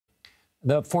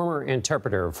The former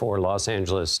interpreter for Los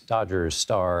Angeles Dodgers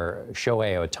star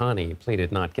Shohei Ohtani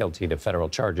pleaded not guilty to federal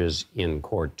charges in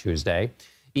court Tuesday.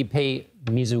 Ippei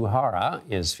Mizuhara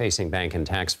is facing bank and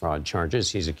tax fraud charges.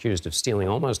 He's accused of stealing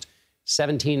almost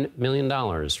 $17 million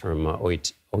from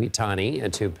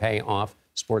Ohtani to pay off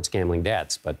sports gambling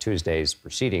debts. But Tuesday's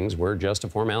proceedings were just a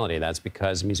formality. That's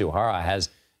because Mizuhara has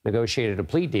negotiated a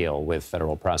plea deal with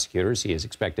federal prosecutors. He is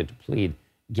expected to plead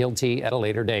guilty at a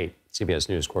later date. CBS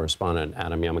News correspondent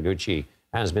Adam Yamaguchi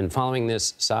has been following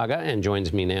this saga and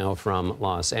joins me now from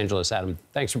Los Angeles. Adam,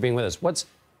 thanks for being with us. What's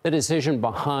the decision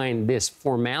behind this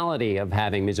formality of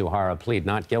having Mizuhara plead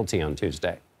not guilty on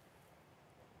Tuesday?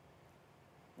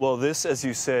 Well, this, as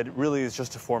you said, really is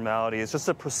just a formality. It's just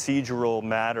a procedural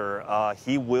matter.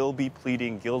 He will be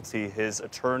pleading guilty. His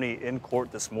attorney in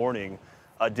court this morning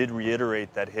did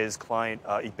reiterate that his client,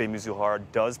 Ippei Mizuhara,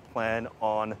 does plan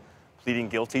on pleading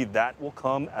guilty. That will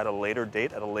come at a later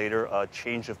date, at a later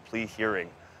change of plea hearing.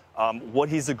 What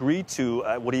he had agreed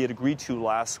to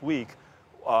last week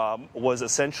was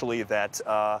essentially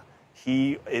that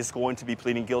he is going to be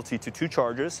pleading guilty to two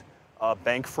charges: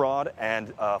 bank fraud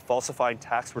and falsifying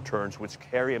tax returns, which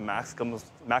carry a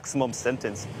maximum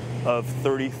sentence of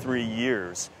 33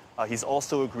 years. He's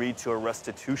also agreed to a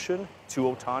restitution to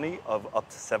Ohtani of up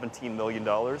to $17 million,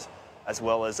 as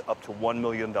well as up to $1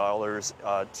 million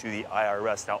to the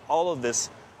IRS. Now, all of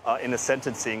this in the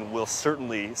sentencing will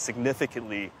certainly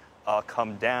significantly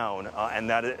come down, and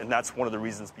that's one of the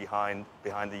reasons behind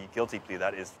the guilty plea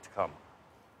that is to come.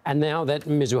 And now that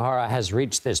Mizuhara has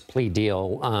reached this plea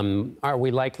deal, are we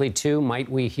likely to? Might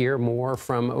we hear more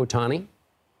from Ohtani?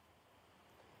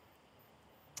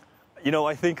 You know,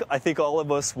 I think all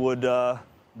of us would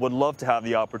love to have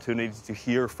the opportunity to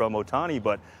hear from Ohtani,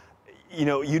 but you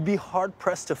know, you'd be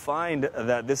hard-pressed to find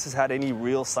that this has had any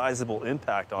real sizable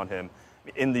impact on him.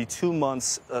 In the 2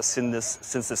 months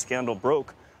since the scandal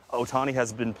broke, Ohtani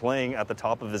has been playing at the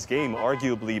top of his game,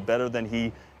 arguably better than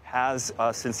he has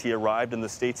since he arrived in the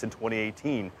States in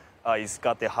 2018. He's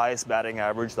got the highest batting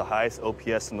average, the highest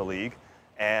OPS in the league,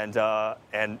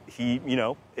 and he, you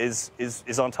know, is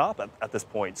on top at this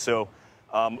point. So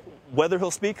whether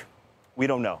he'll speak, we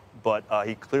don't know, but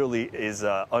he clearly is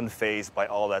unfazed by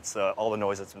all the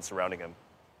noise that's been surrounding him.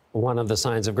 One of the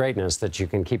signs of greatness, that you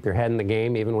can keep your head in the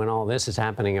game even when all this is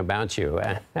happening about you.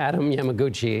 Adam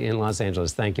Yamaguchi in Los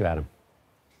Angeles. Thank you, Adam.